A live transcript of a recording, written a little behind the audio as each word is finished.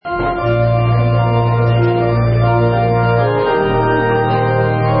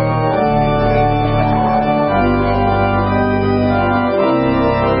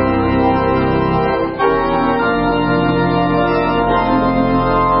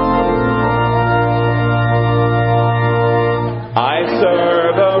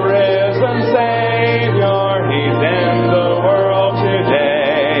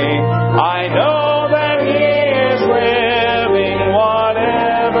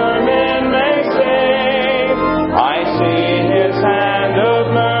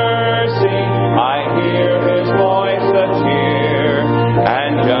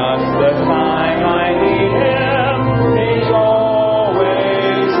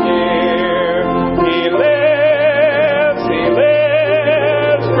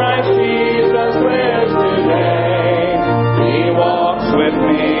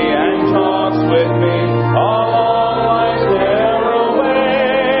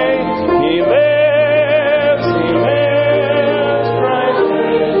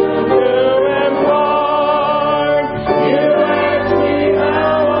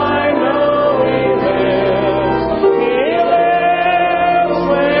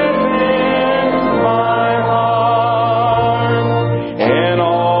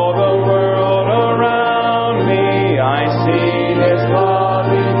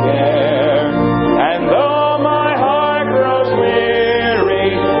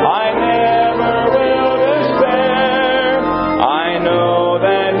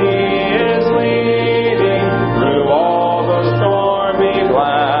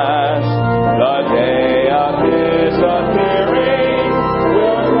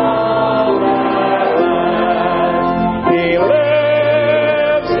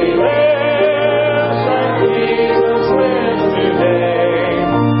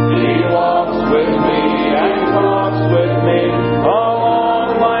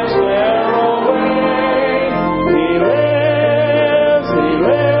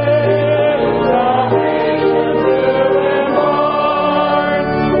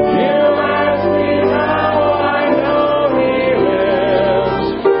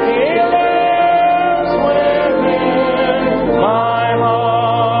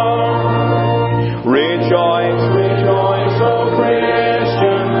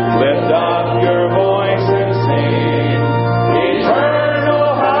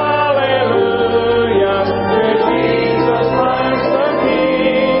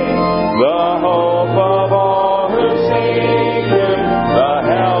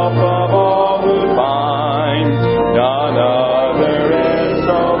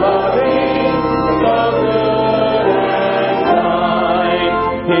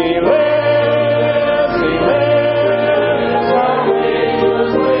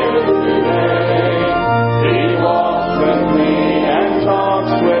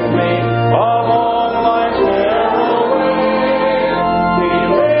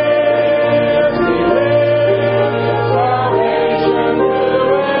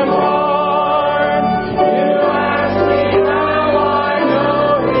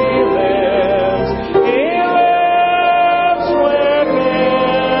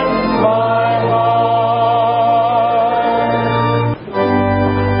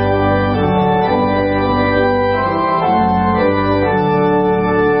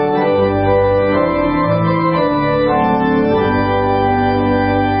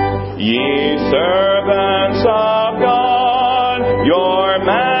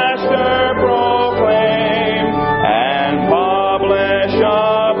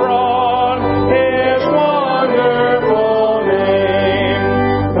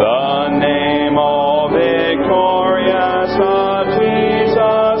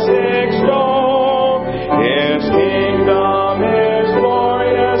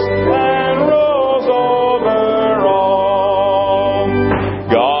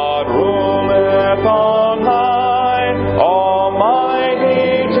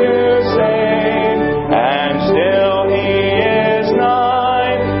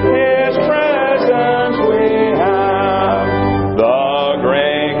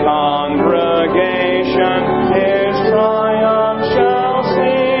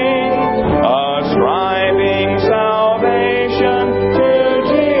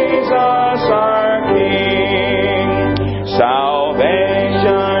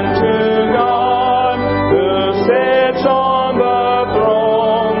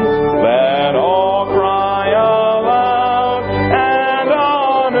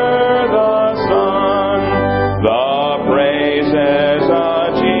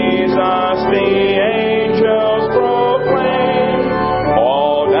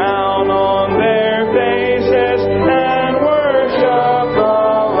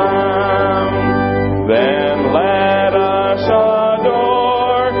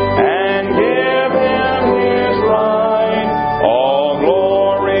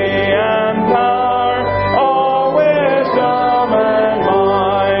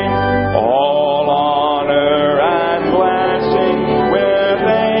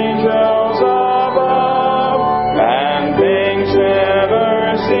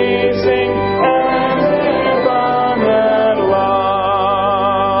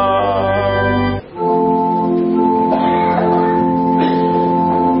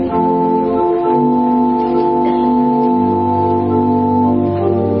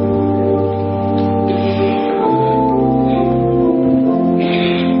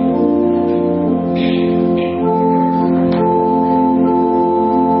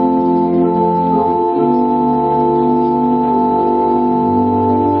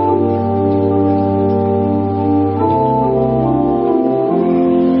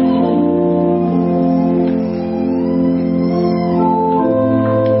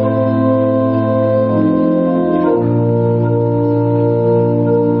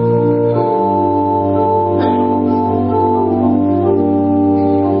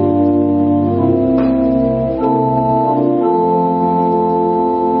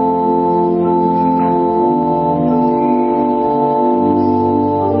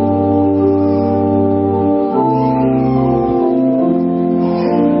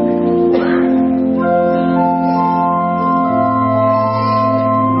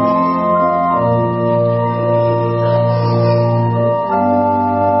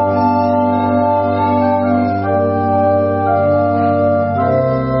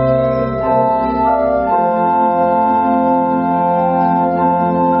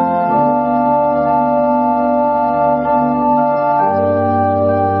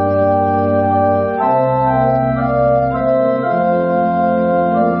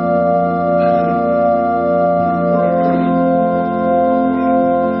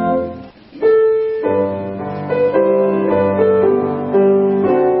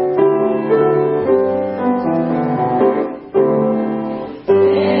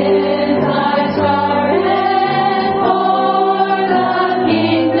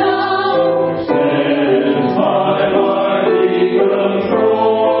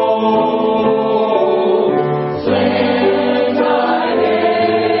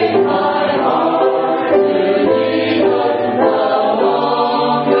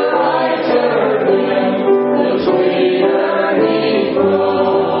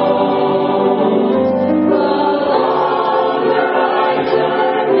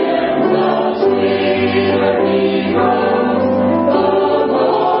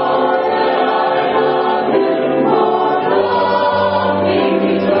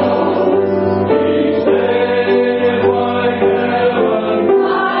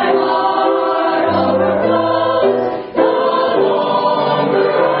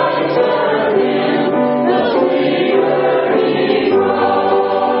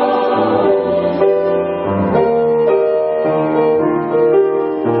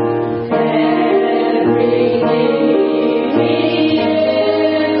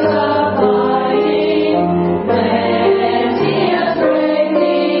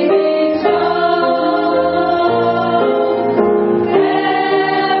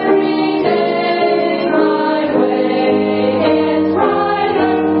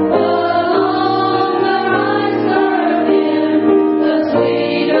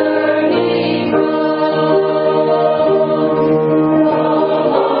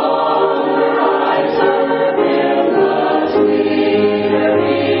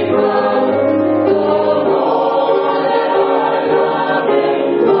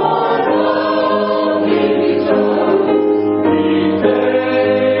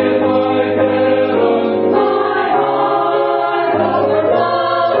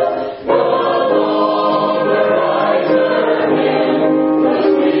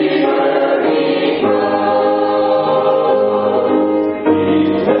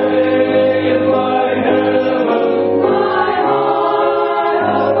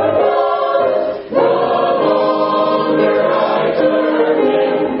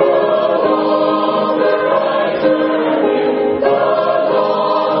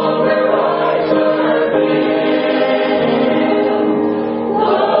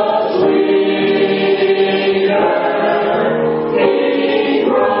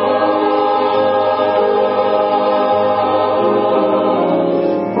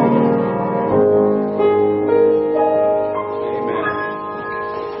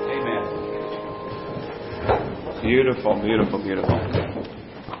Beautiful, beautiful.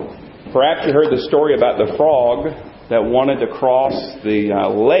 Perhaps you heard the story about the frog that wanted to cross the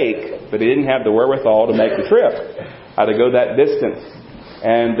lake, but he didn't have the wherewithal to make the trip, to go that distance.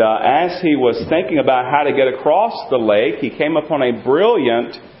 And as he was thinking about how to get across the lake, he came upon a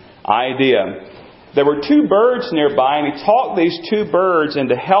brilliant idea. There were two birds nearby, and he talked these two birds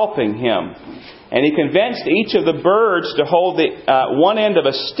into helping him. And he convinced each of the birds to hold the one end of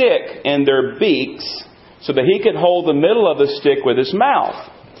a stick in their beaks so that he could hold the middle of the stick with his mouth.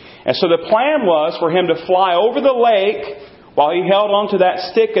 And so the plan was for him to fly over the lake while he held onto that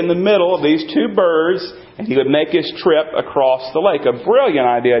stick in the middle of these two birds, and he would make his trip across the lake. A brilliant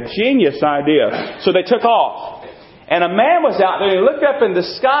idea, a genius idea. So they took off. And a man was out there, and he looked up in the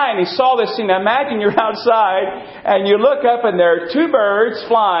sky, and he saw this scene. Now imagine you're outside, and you look up, and there are two birds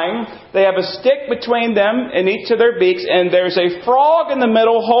flying. They have a stick between them in each of their beaks, and there's a frog in the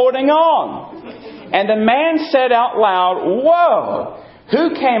middle holding on. And the man said out loud, "Whoa!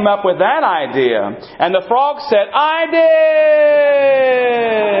 Who came up with that idea?" And the frog said, "I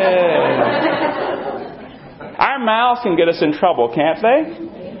did!" Our mouths can get us in trouble, can't they?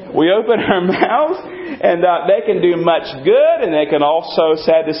 We open our mouths, and they can do much good, and they can also,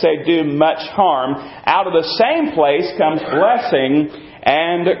 sad to say, do much harm. Out of the same place comes blessing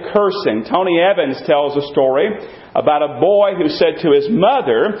and cursing. Tony Evans tells a story about a boy who said to his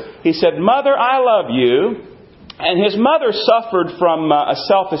mother, he said, "Mother, I love you." And his mother suffered from a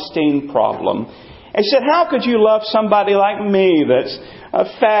self-esteem problem. And she said, "How could you love somebody like me that's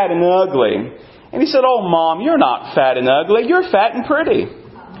fat and ugly?" And he said, "Oh, Mom, you're not fat and ugly. You're fat and pretty."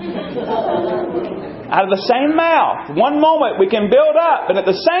 Out of the same mouth. One moment we can build up, and at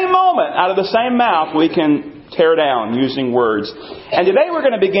the same moment, out of the same mouth, we can tear down using words. And today we're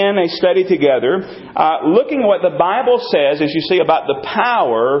going to begin a study together looking at what the Bible says, as you see, about the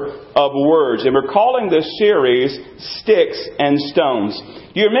power of words. And we're calling this series Sticks and Stones.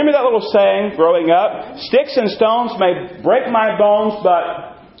 Do you remember that little saying growing up? Sticks and stones may break my bones,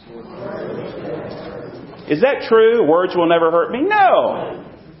 but... Is that true? Words will never hurt me? No.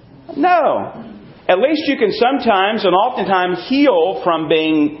 At least you can sometimes and oftentimes heal from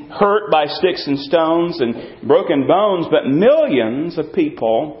being hurt by sticks and stones and broken bones, but millions of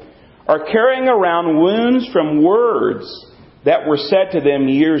people are carrying around wounds from words that were said to them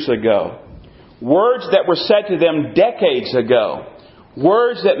years ago. Words that were said to them decades ago.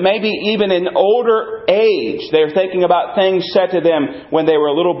 Words that maybe even in older age, they're thinking about things said to them when they were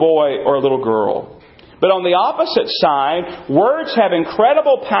a little boy or a little girl. But on the opposite side, words have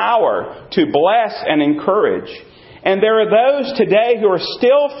incredible power to bless and encourage. And there are those today who are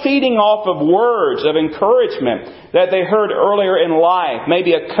still feeding off of words of encouragement that they heard earlier in life.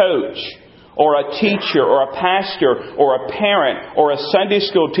 Maybe a coach, or a teacher, or a pastor, or a parent, or a Sunday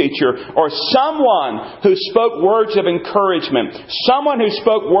school teacher, or someone who spoke words of encouragement. Someone who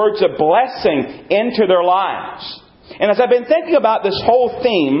spoke words of blessing into their lives. And as I've been thinking about this whole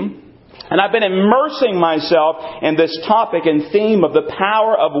theme, and I've been immersing myself in this topic and theme of the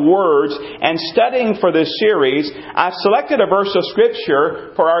power of words and studying for this series, I've selected a verse of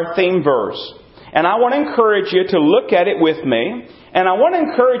Scripture for our theme verse. And I want to encourage you to look at it with me. And I want to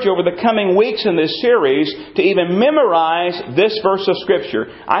encourage you over the coming weeks in this series to even memorize this verse of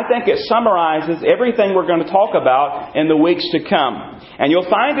Scripture. I think it summarizes everything we're going to talk about in the weeks to come. And you'll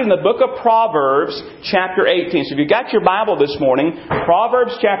find in the book of Proverbs, chapter 18. So if you've got your Bible this morning,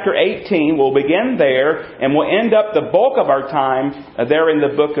 Proverbs chapter 18, we'll begin there, and we'll end up the bulk of our time there in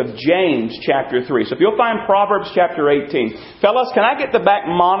the book of James, chapter 3. So if you'll find Proverbs chapter 18. Fellas, can I get the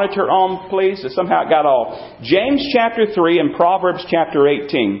back monitor on, please? Somehow it got off. James chapter 3 and Proverbs chapter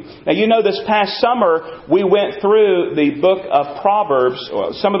 18. Now, you know, this past summer, we went through the book of Proverbs,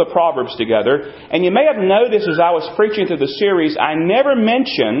 some of the Proverbs together. And you may have noticed as I was preaching through the series, I never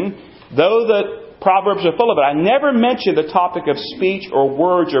mentioned, though the Proverbs are full of it, I never mentioned the topic of speech or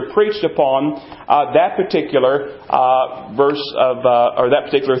words or preached upon that particular verse of or that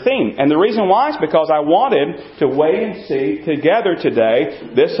particular theme. And the reason why is because I wanted to wait and see together today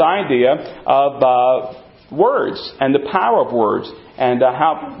this idea of words and the power of words and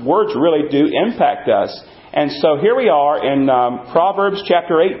how words really do impact us. And so here we are in Proverbs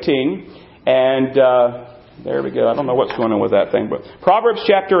chapter 18, and there we go. I don't know what's going on with that thing, but Proverbs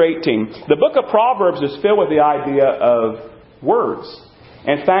chapter 18. The book of Proverbs is filled with the idea of words.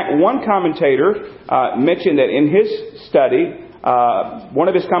 In fact, one commentator mentioned that in his study, one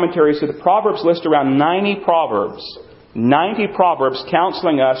of his commentaries said the Proverbs list around 90 proverbs. 90 proverbs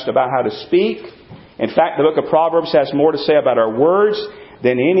counseling us about how to speak. In fact, the book of Proverbs has more to say about our words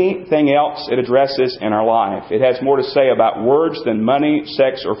than anything else it addresses in our life. It has more to say about words than money,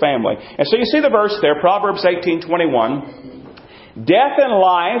 sex, or family. And so you see the verse there, Proverbs 18:21. Death and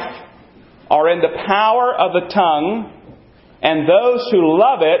life are in the power of the tongue, and those who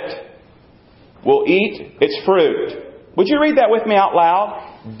love it will eat its fruit. Would you read that with me out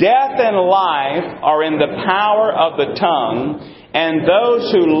loud? Death and life are in the power of the tongue, and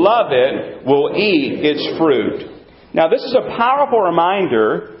those who love it will eat its fruit. Now, this is a powerful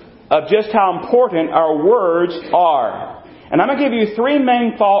reminder of just how important our words are. And I'm going to give you three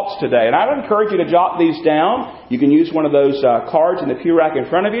main thoughts today. And I would encourage you to jot these down. You can use one of those cards in the pew rack in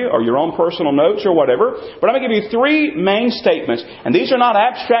front of you, or your own personal notes or whatever. But I'm going to give you three main statements. And these are not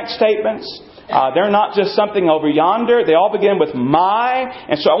abstract statements. They're not just something over yonder. They all begin with my.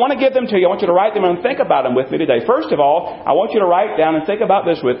 And so I want to give them to you. I want you to write them and think about them with me today. First of all, I want you to write down and think about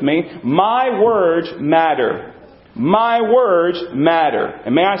this with me. My words matter. My words matter.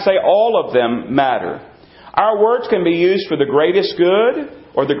 And may I say all of them matter. Our words can be used for the greatest good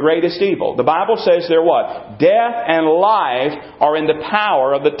or the greatest evil. The Bible says they're what? Death and life are in the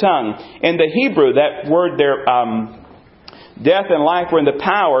power of the tongue. In the Hebrew, that word there, death and life were in the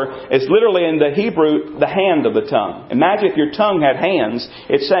power, is literally in the Hebrew, the hand of the tongue. Imagine if your tongue had hands.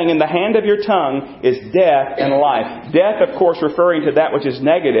 It's saying in the hand of your tongue is death and life. Death, of course, referring to that which is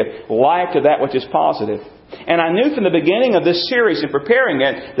negative. Life to that which is positive. And I knew from the beginning of this series in preparing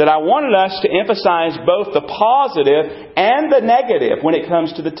it that I wanted us to emphasize both the positive and the negative when it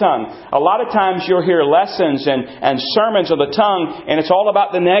comes to the tongue. A lot of times you'll hear lessons and sermons on the tongue and it's all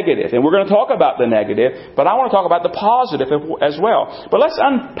about the negative. And we're going to talk about the negative, but I want to talk about the positive as well. But let's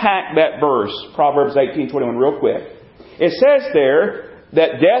unpack that verse, Proverbs 18:21, real quick. It says there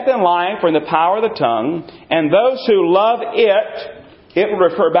that death and life are in the power of the tongue, and those who love it will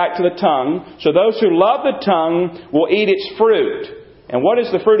refer back to the tongue. So those who love the tongue will eat its fruit. And what is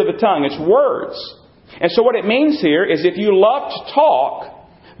the fruit of the tongue? It's words. And so what it means here is if you love to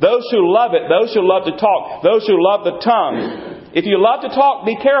talk, those who love it, those who love to talk, those who love the tongue, if you love to talk,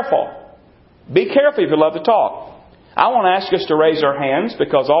 be careful. Be careful if you love to talk. I want to ask us to raise our hands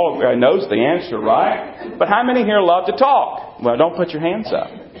because all of everybody knows the answer, right? But how many here love to talk? Well, don't put your hands up.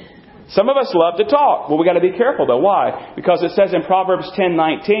 Some of us love to talk. Well, we got to be careful though. Why? Because it says in Proverbs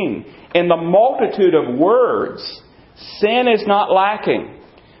 10:19, in the multitude of words, sin is not lacking,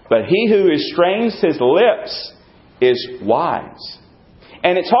 but he who restrains his lips is wise.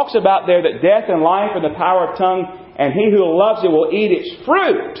 And it talks about there that death and life are in the power of tongue, and he who loves it will eat its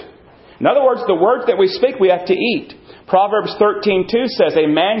fruit. In other words, the words that we speak, we have to eat. Proverbs 13:2 says, a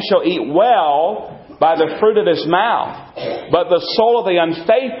man shall eat well by the fruit of his mouth, but the soul of the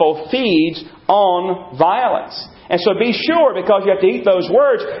unfaithful feeds on violence. And so be sure, because you have to eat those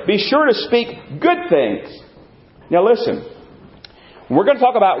words, be sure to speak good things. Now listen, we're going to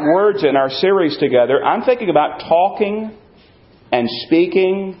talk about words in our series together. I'm thinking about talking and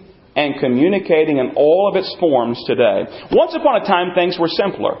speaking and communicating in all of its forms today. Once upon a time, things were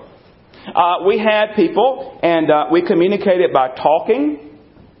simpler. We had people, and we communicated by talking,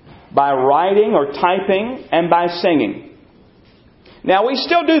 by writing or typing, and by singing. Now, we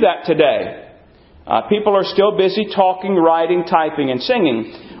still do that today. People are still busy talking, writing, typing, and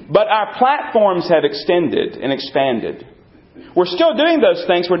singing. But our platforms have extended and expanded. We're still doing those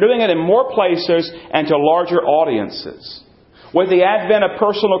things. We're doing it in more places and to larger audiences. With the advent of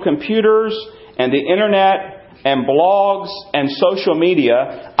personal computers and the Internet and blogs and social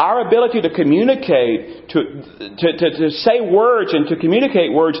media, our ability to communicate, to say words and to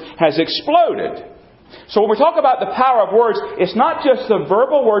communicate words has exploded. So when we talk about the power of words, it's not just the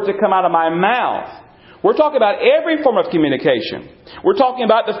verbal words that come out of my mouth. We're talking about every form of communication. We're talking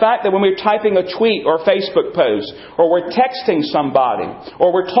about the fact that when we're typing a tweet or Facebook post, or we're texting somebody,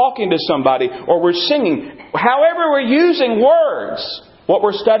 or we're talking to somebody, or we're singing, however we're using words, what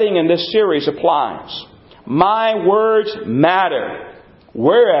we're studying in this series applies. My words matter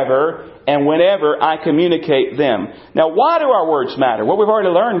wherever and whenever I communicate them. Now, why do our words matter? Well, we've already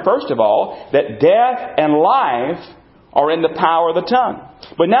learned, first of all, that death and life are in the power of the tongue.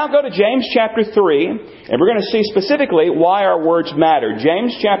 But now go to James chapter 3, and we're going to see specifically why our words matter.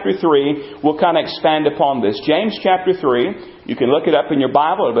 James chapter 3 will kind of expand upon this. James chapter 3, you can look it up in your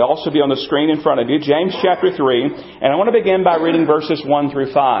Bible. It will also be on the screen in front of you. James chapter 3, and I want to begin by reading verses 1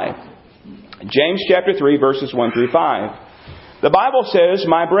 through 5. James chapter 3, verses 1 through 5. The Bible says,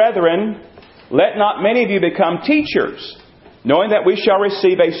 my brethren, let not many of you become teachers, knowing that we shall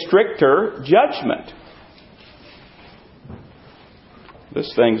receive a stricter judgment.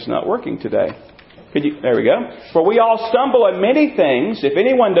 This thing's not working today. There we go. For we all stumble in many things. If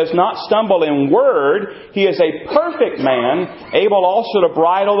anyone does not stumble in word, he is a perfect man, able also to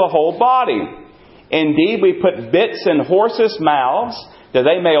bridle the whole body. Indeed, we put bits in horses' mouths, that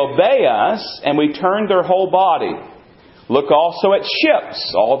they may obey us, and we turn their whole body. Look also at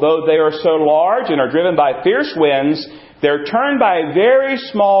ships. Although they are so large and are driven by fierce winds, they're turned by a very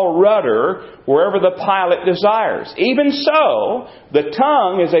small rudder wherever the pilot desires. Even so, the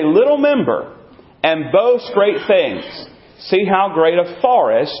tongue is a little member, and boasts great things. See how great a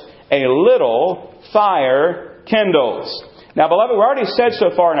forest a little fire kindles. Now, beloved, we already said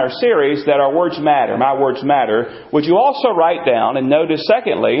so far in our series that our words matter. My words matter. Would you also write down and notice,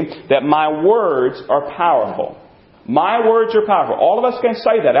 secondly, that my words are powerful? My words are powerful. All of us can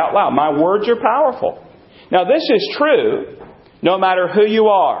say that out loud. My words are powerful. Now, this is true no matter who you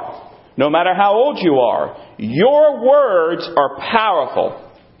are, no matter how old you are. Your words are powerful.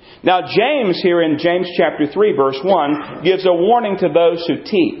 Now, James here in James chapter 3, verse 1, gives a warning to those who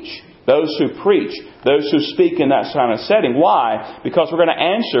teach, those who preach, those who speak in that kind of setting. Why? Because we're going to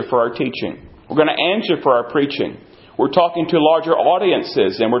answer for our teaching. We're going to answer for our preaching. We're talking to larger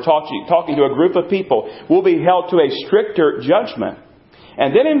audiences, and we're talking to a group of people. We'll be held to a stricter judgment.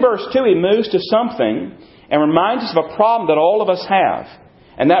 And then in verse 2, he moves to something and reminds us of a problem that all of us have.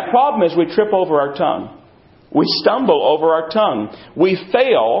 And that problem is we trip over our tongue. We stumble over our tongue. We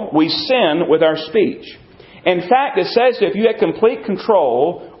fail, we sin with our speech. In fact, it says if you had complete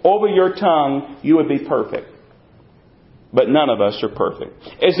control over your tongue, you would be perfect. But none of us are perfect.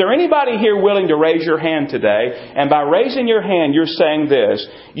 Is there anybody here willing to raise your hand today? And by raising your hand, you're saying this: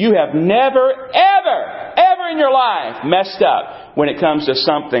 you have never, ever in your life messed up when it comes to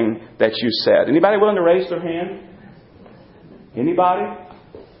something that you said. Anybody willing to raise their hand? Anybody?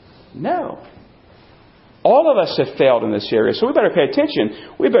 No. All of us have failed in this area, so we better pay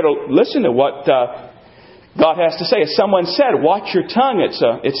attention. We better listen to what God has to say. As someone said, watch your tongue.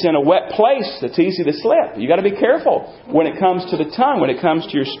 It's in a wet place. It's easy to slip. You've got to be careful when it comes to the tongue, when it comes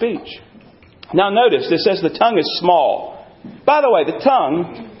to your speech. Now notice, this says the tongue is small. By the way, the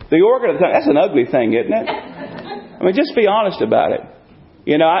tongue, the organ of the tongue, that's an ugly thing, isn't it? I mean, just be honest about it.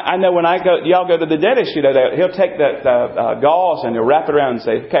 You know, I know when y'all go to the dentist, you know, he'll take the gauze and he'll wrap it around and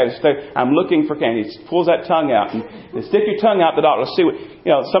say, okay, so I'm looking for candy. He pulls that tongue out and stick your tongue out the doctor. Let's see what, you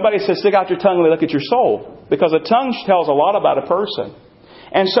know, somebody says, stick out your tongue and look at your soul. Because a tongue tells a lot about a person.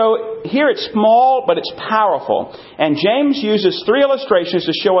 And so here it's small, but it's powerful. And James uses 3 illustrations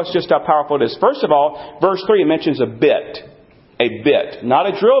to show us just how powerful it is. First of all, verse 3 mentions a bit. A bit. Not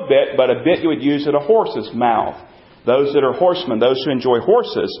a drill bit, but a bit you would use at a horse's mouth. Those that are horsemen, those who enjoy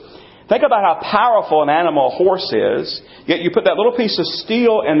horses. Think about how powerful an animal a horse is. Yet you put that little piece of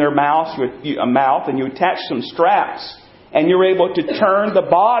steel in their mouth, and you attach some straps, and you're able to turn the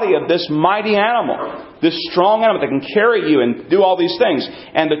body of this mighty animal, this strong animal that can carry you and do all these things.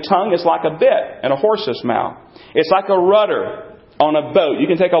 And the tongue is like a bit in a horse's mouth. It's like a rudder on a boat. You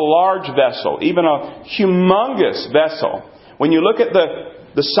can take a large vessel, even a humongous vessel. When you look at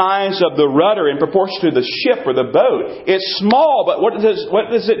the size of the rudder in proportion to the ship or the boat, it's small, but what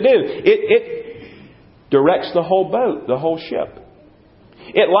does it do? It directs the whole boat, the whole ship.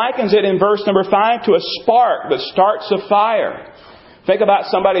 It likens it in verse number 5 to a spark that starts a fire. Think about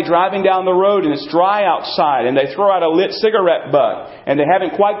somebody driving down the road and it's dry outside and they throw out a lit cigarette butt and they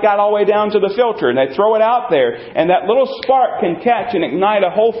haven't quite got all the way down to the filter and they throw it out there and that little spark can catch and ignite a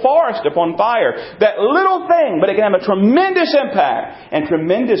whole forest upon fire. That little thing, but it can have a tremendous impact and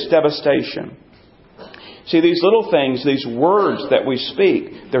tremendous devastation. See, these little things, these words that we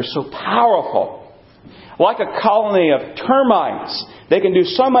speak, they're so powerful. Like a colony of termites, they can do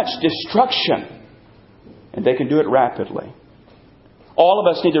so much destruction and they can do it rapidly. All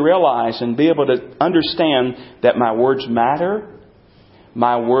of us need to realize and be able to understand that my words matter,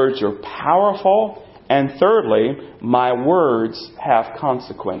 my words are powerful, and thirdly, my words have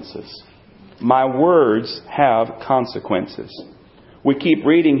consequences. My words have consequences. We keep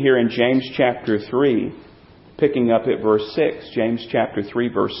reading here in James chapter 3, picking up at verse 6. James chapter 3,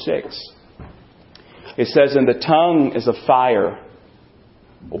 verse 6. It says, "And the tongue is a fire,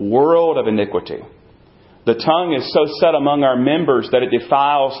 a world of iniquity. The tongue is so set among our members that it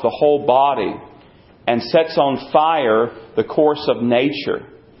defiles the whole body and sets on fire the course of nature,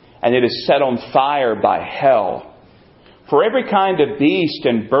 and it is set on fire by hell. For every kind of beast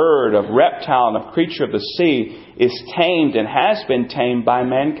and bird, of reptile and of creature of the sea is tamed and has been tamed by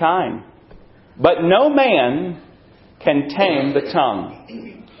mankind. But no man can tame the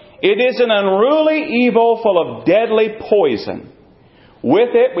tongue. It is an unruly evil full of deadly poison.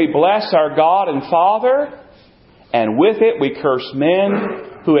 With it we bless our God and Father, and with it we curse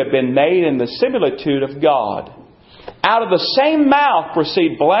men who have been made in the similitude of God. Out of the same mouth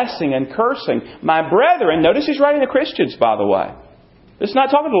proceed blessing and cursing. My brethren," notice he's writing to Christians, by the way. It's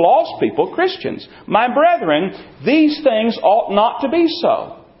not talking to lost people, Christians. "My brethren, these things ought not to be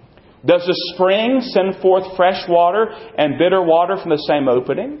so. Does the spring send forth fresh water and bitter water from the same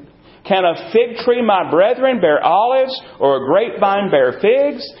opening? Can a fig tree, my brethren, bear olives, or a grapevine bear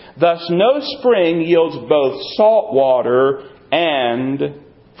figs? Thus no spring yields both salt water and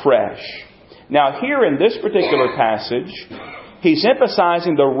fresh." Now here in this particular passage, he's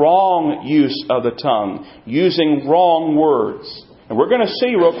emphasizing the wrong use of the tongue, using wrong words. And we're going to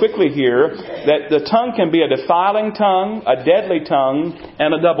see real quickly here that the tongue can be a defiling tongue, a deadly tongue,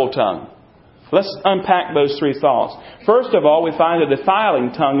 and a double tongue. Let's unpack those three thoughts. First of all, we find a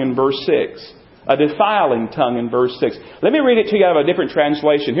defiling tongue in verse 6. A defiling tongue in verse 6. Let me read it to you out of a different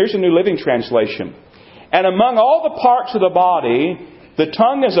translation. Here's a New Living Translation. "And among all the parts of the body, the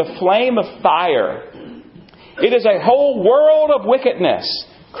tongue is a flame of fire. It is a whole world of wickedness,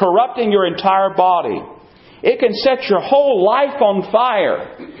 corrupting your entire body. It can set your whole life on fire,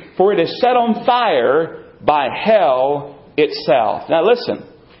 for it is set on fire by hell itself." Now listen,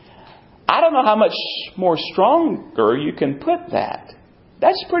 I don't know how much more stronger you can put that.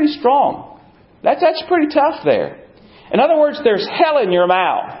 That's pretty strong. That's pretty tough there. In other words, there's hell in your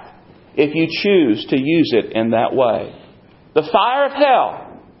mouth if you choose to use it in that way. The fire of hell,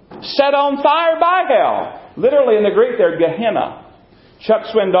 set on fire by hell. Literally in the Greek there, Gehenna. Chuck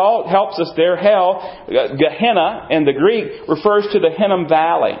Swindoll helps us there. Hell, Gehenna in the Greek, refers to the Hinnom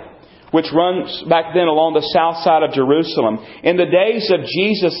Valley, which runs back then along the south side of Jerusalem. In the days of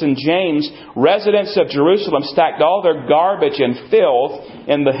Jesus and James, residents of Jerusalem stacked all their garbage and filth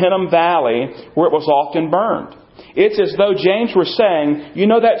in the Hinnom Valley, where it was often burned. It's as though James were saying, you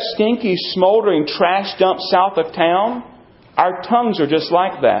know that stinky, smoldering trash dump south of town? Our tongues are just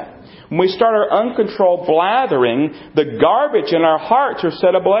like that. When we start our uncontrolled blathering, the garbage in our hearts are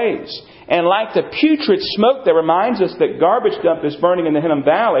set ablaze. And like the putrid smoke that reminds us that garbage dump is burning in the Hinnom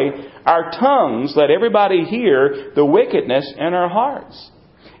Valley, our tongues let everybody hear the wickedness in our hearts.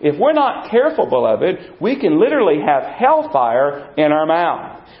 If we're not careful, beloved, we can literally have hellfire in our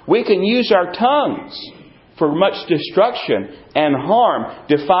mouth. We can use our tongues for much destruction and harm,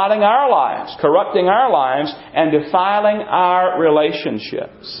 defiling our lives, corrupting our lives, and defiling our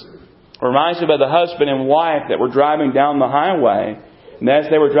relationships. It reminds me of the husband and wife that were driving down the highway. And as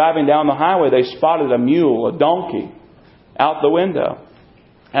they were driving down the highway, they spotted a mule, a donkey, out the window.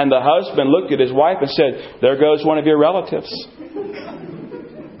 And the husband looked at his wife and said, "There goes one of your relatives."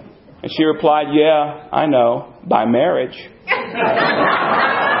 And she replied, "Yeah, I know, by marriage."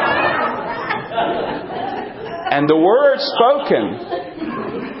 And the words spoken,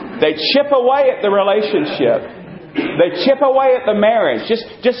 they chip away at the relationship. They chip away at the marriage.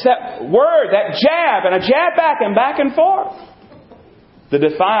 Just that word, that jab, and a jab back and forth. The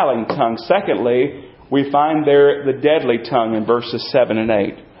defiling tongue. Secondly, we find there the deadly tongue in verses 7 and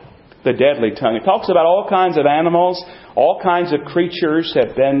 8. The deadly tongue. It talks about all kinds of animals, all kinds of creatures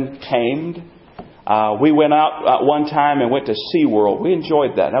have been tamed. We went out one time and went to SeaWorld. We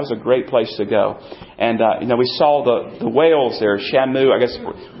enjoyed that. That was a great place to go. And, we saw the whales there, Shamu, I guess,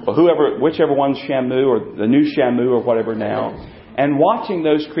 whichever one's Shamu or the new Shamu or whatever now. And watching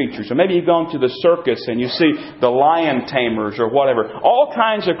those creatures. Or maybe you've gone to the circus and you see the lion tamers or whatever. All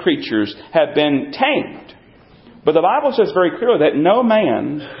kinds of creatures have been tamed. But the Bible says very clearly that no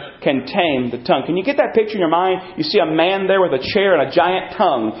man can tame the tongue. Can you get that picture in your mind? You see a man there with a chair and a giant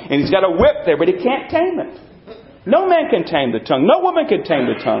tongue. And he's got a whip there, but he can't tame it. No man can tame the tongue. No woman can tame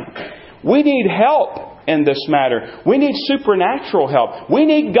the tongue. We need help in this matter. We need supernatural help. We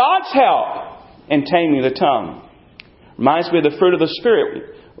need God's help in taming the tongue. Reminds me of the fruit of the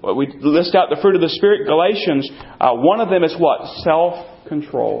Spirit. We list out the fruit of the Spirit, Galatians. One of them is what?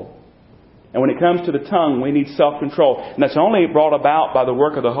 Self-control. And when it comes to the tongue, we need self-control. And that's only brought about by the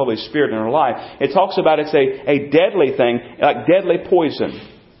work of the Holy Spirit in our life. It talks about it's a deadly thing, like deadly poison.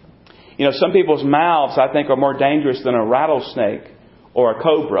 Some people's mouths, I think, are more dangerous than a rattlesnake or a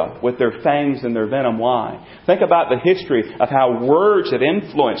cobra with their fangs and their venom. Why? Think about the history of how words have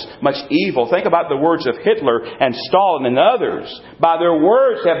influenced much evil. Think about the words of Hitler and Stalin and others. By their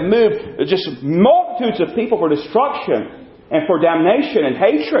words have moved just multitudes of people for destruction and for damnation and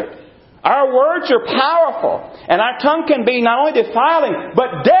hatred. Our words are powerful. And our tongue can be not only defiling,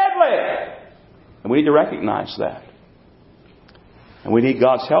 but deadly. And we need to recognize that. And we need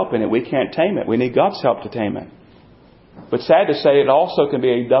God's help in it. We can't tame it. We need God's help to tame it. But sad to say, it also can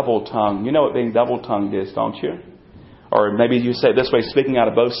be a double tongue. You know what being double-tongued is, don't you? Or maybe you say it this way, speaking out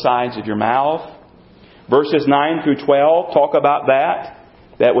of both sides of your mouth. Verses 9 through 12 talk about that.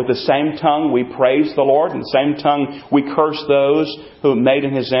 That with the same tongue we praise the Lord, and the same tongue we curse those who are made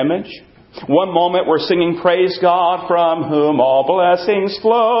in His image. One moment we're singing, praise God from whom all blessings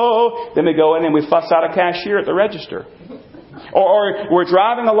flow. Then we go in and we fuss out a cashier at the register. Or we're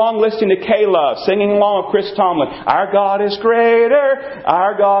driving along listening to K-Love, singing along with Chris Tomlin. Our God is greater.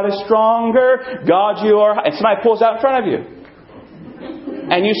 Our God is stronger. God, you are... And somebody pulls out in front of you.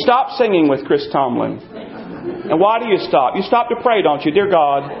 And you stop singing with Chris Tomlin. And why do you stop? You stop to pray, don't you? Dear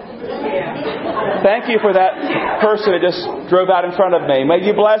God, thank you for that person that just drove out in front of me. May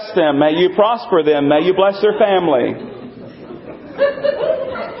you bless them. May you prosper them. May you bless their family.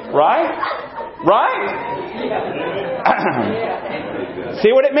 Right? Right?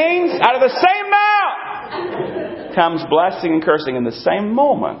 See what it means? Out of the same mouth comes blessing and cursing in the same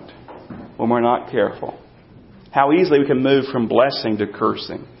moment when we're not careful. How easily we can move from blessing to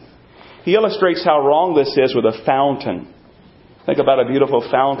cursing. He illustrates how wrong this is with a fountain. Think about a beautiful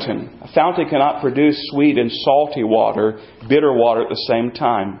fountain. A fountain cannot produce sweet and salty water, bitter water at the same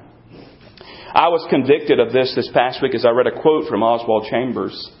time. I was convicted of this past week as I read a quote from Oswald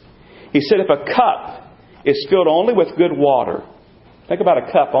Chambers. He said, if a cup is filled only with good water, think about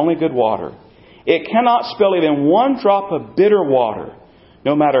a cup, only good water, it cannot spill even one drop of bitter water,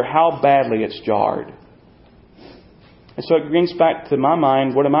 no matter how badly it's jarred. And so it brings back to my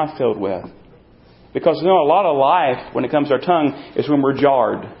mind, what am I filled with? Because, a lot of life, when it comes to our tongue, is when we're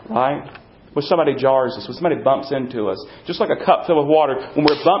jarred, right? When somebody jars us, when somebody bumps into us. Just like a cup filled with water, when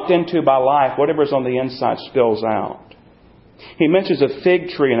we're bumped into by life, whatever's on the inside spills out. He mentions a fig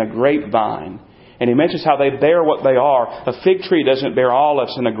tree and a grapevine. And he mentions how they bear what they are. A fig tree doesn't bear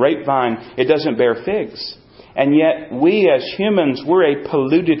olives, and a grapevine, it doesn't bear figs. And yet, we as humans, we're a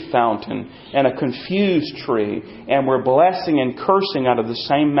polluted fountain and a confused tree. And we're blessing and cursing out of the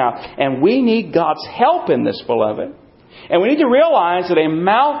same mouth. And we need God's help in this, beloved. And we need to realize that a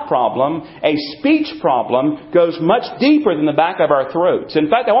mouth problem, a speech problem, goes much deeper than the back of our throats. In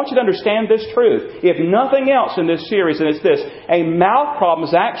fact, I want you to understand this truth. If nothing else in this series, and it's this, a mouth problem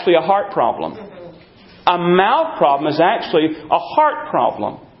is actually a heart problem. A mouth problem is actually a heart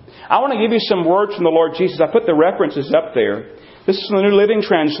problem. I want to give you some words from the Lord Jesus. I put the references up there. This is from the New Living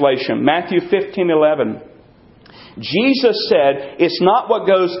Translation, Matthew 15:11. Jesus said, it's not what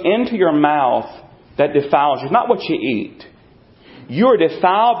goes into your mouth that defiles you. It's not what you eat. You are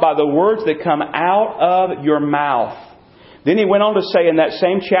defiled by the words that come out of your mouth. Then he went on to say in that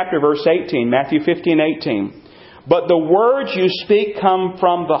same chapter, verse 18, Matthew 15:18, but the words you speak come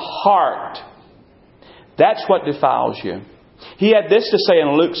from the heart. That's what defiles you. He had this to say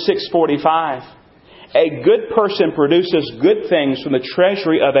in Luke 6:45. A good person produces good things from the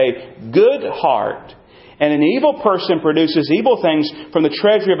treasury of a good heart. And an evil person produces evil things from the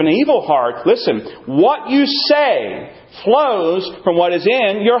treasury of an evil heart. Listen, what you say flows from what is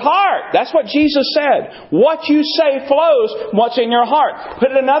in your heart. That's what Jesus said. What you say flows from what's in your heart.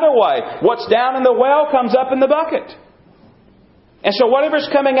 Put it another way. What's down in the well comes up in the bucket. And so whatever's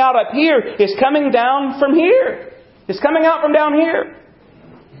coming out up here is coming down from here. It's coming out from down here.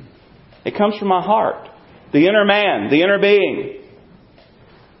 It comes from my heart. The inner man, the inner being.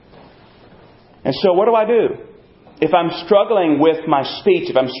 And so what do? If I'm struggling with my speech,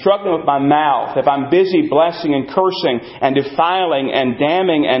 if I'm struggling with my mouth, if I'm busy blessing and cursing and defiling and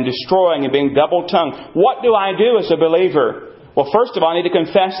damning and destroying and being double-tongued, what do I do as a believer? Well, first of all, I need to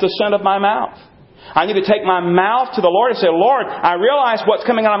confess the sin of my mouth. I need to take my mouth to the Lord and say, Lord, I realize what's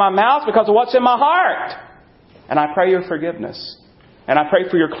coming out of my mouth because of what's in my heart. And I pray your forgiveness. And I pray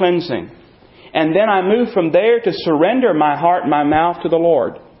for your cleansing. And then I move from there to surrender my heart and my mouth to the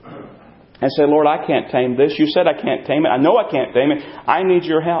Lord. And say, Lord, I can't tame this. You said I can't tame it. I know I can't tame it. I need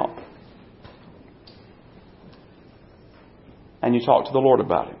your help. And you talk to the Lord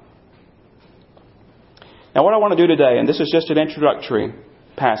about it. Now what I want to do today, and this is just an introductory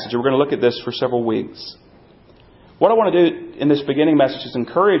passage. We're going to look at this for several weeks. What I want to do in this beginning message is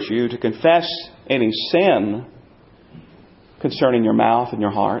encourage you to confess any sin concerning your mouth and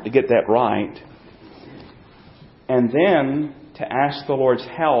your heart, to get that right. And then to ask the Lord's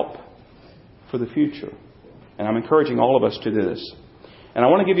help for the future. And I'm encouraging all of us to do this. And I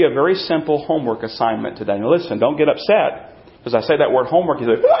want to give you a very simple homework assignment today. Now listen, don't get upset because I say that word homework. You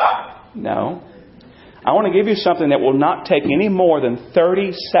say, no. I want to give you something that will not take any more than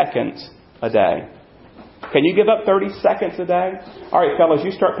 30 seconds a day. Can you give up 30 seconds a day? All right, fellas,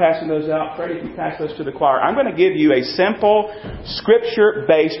 you start passing those out. Freddie, you pass those to the choir. I'm going to give you a simple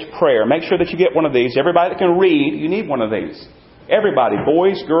scripture-based prayer. Make sure that you get one of these. Everybody that can read, you need one of these. Everybody,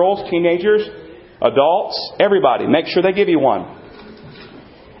 boys, girls, teenagers, adults, everybody. Make sure they give you one.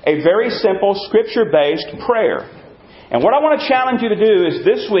 a very simple Scripture-based prayer. And what I want to challenge you to do is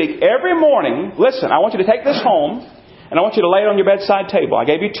this week, every morning, listen, I want you to take this home, and I want you to lay it on your bedside table. I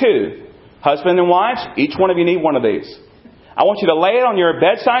gave you 2. Husband and wives, each one of you need one of these. I want you to lay it on your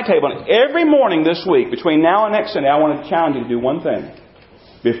bedside table. And every morning this week, between now and next Sunday, I want to challenge you to do one thing.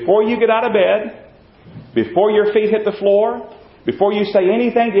 Before you get out of bed, before your feet hit the floor, before you say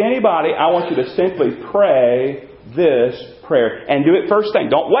anything to anybody, I want you to simply pray this prayer. And do it first thing.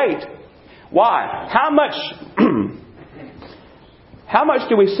 Don't wait. Why? How much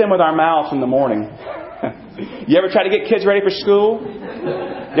do we sin with our mouths in the morning? You ever try to get kids ready for school?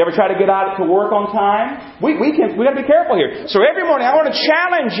 You ever try to get out to work on time? We got to be careful here. So every morning I want to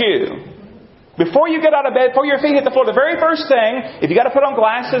challenge you. Before you get out of bed, before your feet hit the floor, the very first thing, if you got to put on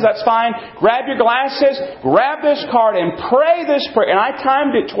glasses, that's fine. Grab your glasses, grab this card, and pray this prayer. And I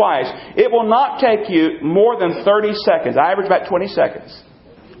timed it twice. It will not take you more than 30 seconds. I average about 20 seconds.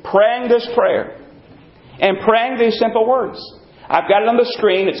 Praying this prayer. And praying these simple words. I've got it on the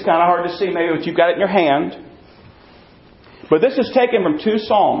screen. It's kind of hard to see maybe, but you've got it in your hand. But this is taken from 2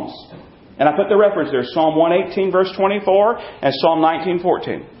 Psalms. And I put the reference there. Psalm 118 verse 24 and Psalm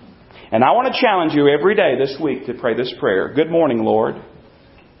 19:14. And I want to challenge you every day this week to pray this prayer. Good morning, Lord.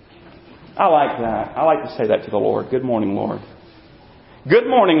 I like that. I like to say that to the Lord. Good morning, Lord. Good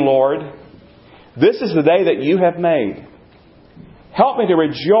morning, Lord. This is the day that you have made. Help me to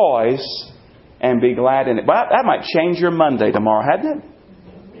rejoice and be glad in it. But that might change your Monday tomorrow, hadn't it?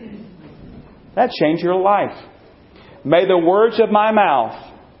 That'd change your life. May the words of my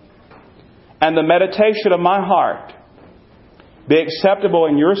mouth and the meditation of my heart be acceptable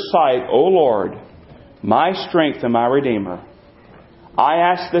in your sight, O Lord, my strength and my Redeemer. I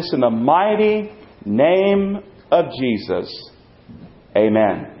ask this in the mighty name of Jesus.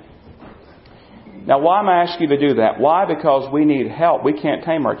 Amen. Now, why am I asking you to do that? Why? Because we need help. We can't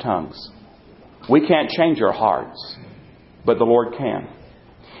tame our tongues. We can't change our hearts. But the Lord can.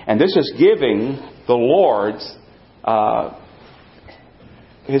 And this is giving the Lord's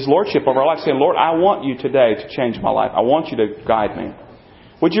His Lordship over our life, saying, Lord, I want you today to change my life. I want you to guide me.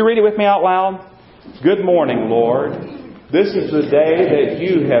 Would you read it with me out loud? Good morning, Lord. This is the day that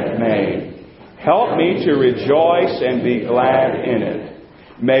you have made. Help me to rejoice and be glad in it.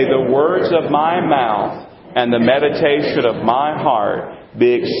 May the words of my mouth and the meditation of my heart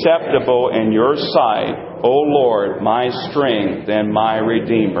be acceptable in your sight, O Lord, my strength and my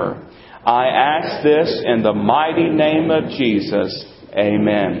Redeemer. I ask this in the mighty name of Jesus.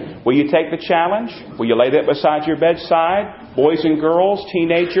 Amen. Will you take the challenge? Will you lay that beside your bedside? Boys and girls,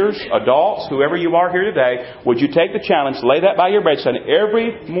 teenagers, adults, whoever you are here today, would you take the challenge, lay that by your bedside, and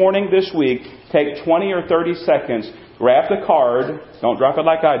every morning this week, take 20 or 30 seconds, grab the card, don't drop it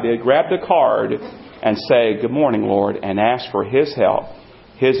like I did, grab the card and say, good morning, Lord, and ask for His help,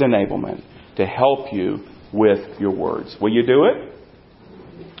 His enablement to help you with your words. Will you do it?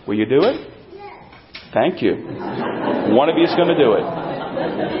 Will you do it? Thank you. One of you is going to do it.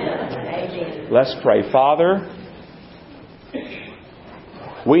 Let's pray. Father,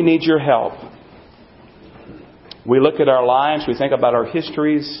 we need your help. We look at our lives. We think about our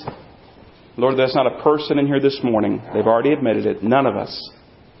histories. Lord, there's not a person in here this morning. They've already admitted it. None of us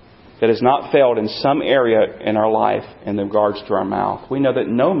that has not failed in some area in our life in regards to our mouth. We know that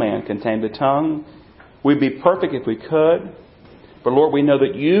no man can tame the tongue. We'd be perfect if we could. But Lord, we know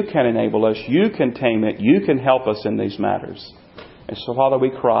that you can enable us. You can tame it. You can help us in these matters. And so, Father, we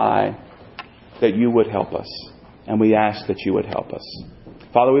cry that you would help us. And we ask that you would help us.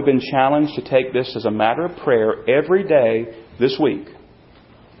 Father, we've been challenged to take this as a matter of prayer every day this week.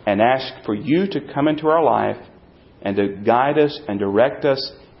 And ask for you to come into our life and to guide us and direct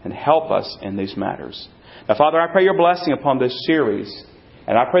us and help us in these matters. Now, Father, I pray your blessing upon this series.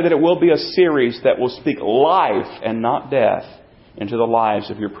 And I pray that it will be a series that will speak life and not death into the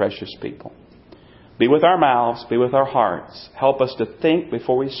lives of your precious people. Be with our mouths, be with our hearts. Help us to think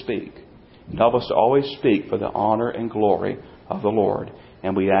before we speak. And help us to always speak for the honor and glory of the Lord.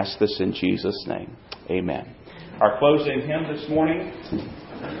 And we ask this in Jesus' name. Amen. Our closing hymn this morning,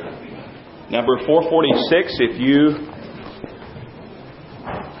 number 446. If you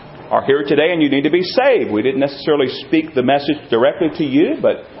are here today and you need to be saved, we didn't necessarily speak the message directly to you,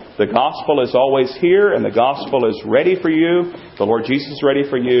 but the gospel is always here and the gospel is ready for you. The Lord Jesus is ready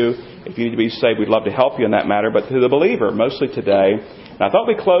for you. If you need to be saved, we'd love to help you in that matter. But to the believer, mostly today. And I thought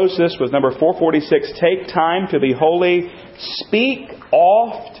we'd close this with number 446. Take time to be holy. Speak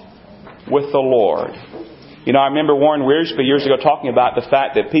oft with the Lord. You know, I remember Warren Wiersbe years ago talking about the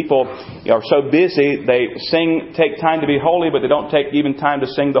fact that people are so busy, they sing Take Time to Be Holy, but they don't take even time to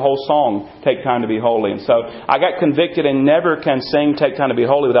sing the whole song, Take Time to Be Holy. And so I got convicted and never can sing Take Time to Be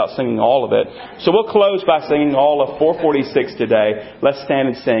Holy without singing all of it. So we'll close by singing all of 446 today. Let's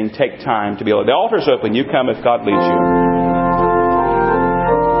stand and sing Take Time to Be Holy. The altar's open. You come if God leads you.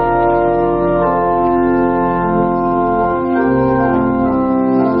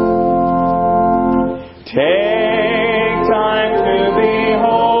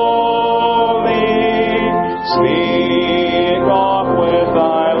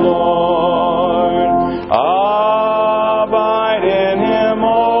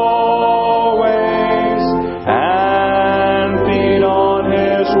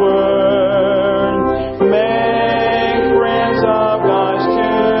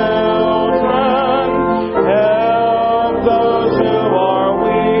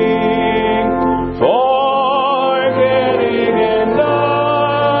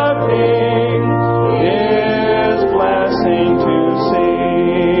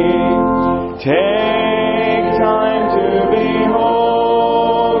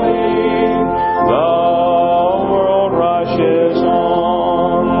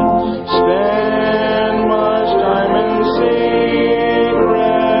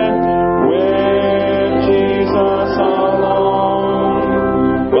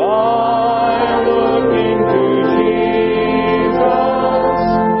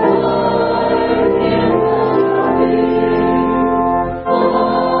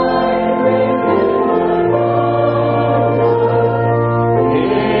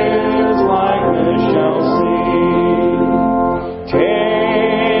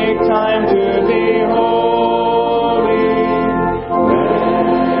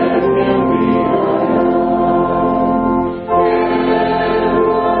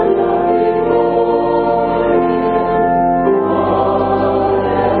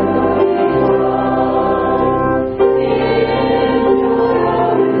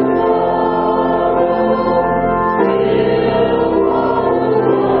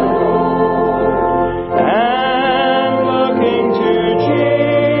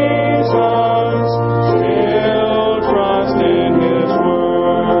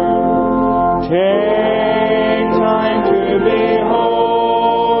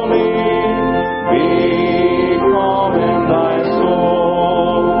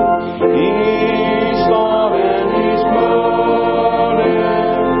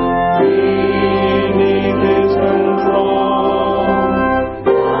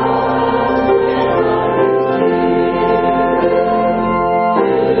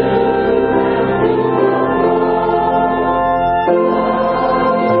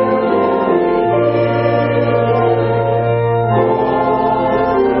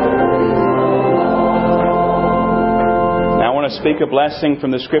 Speak a blessing from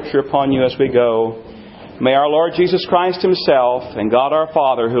the Scripture upon you as we go. May our Lord Jesus Christ Himself and God our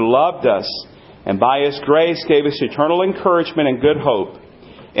Father, who loved us and by His grace gave us eternal encouragement and good hope,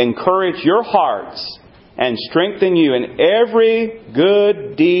 encourage your hearts and strengthen you in every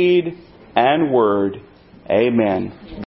good deed and word. Amen.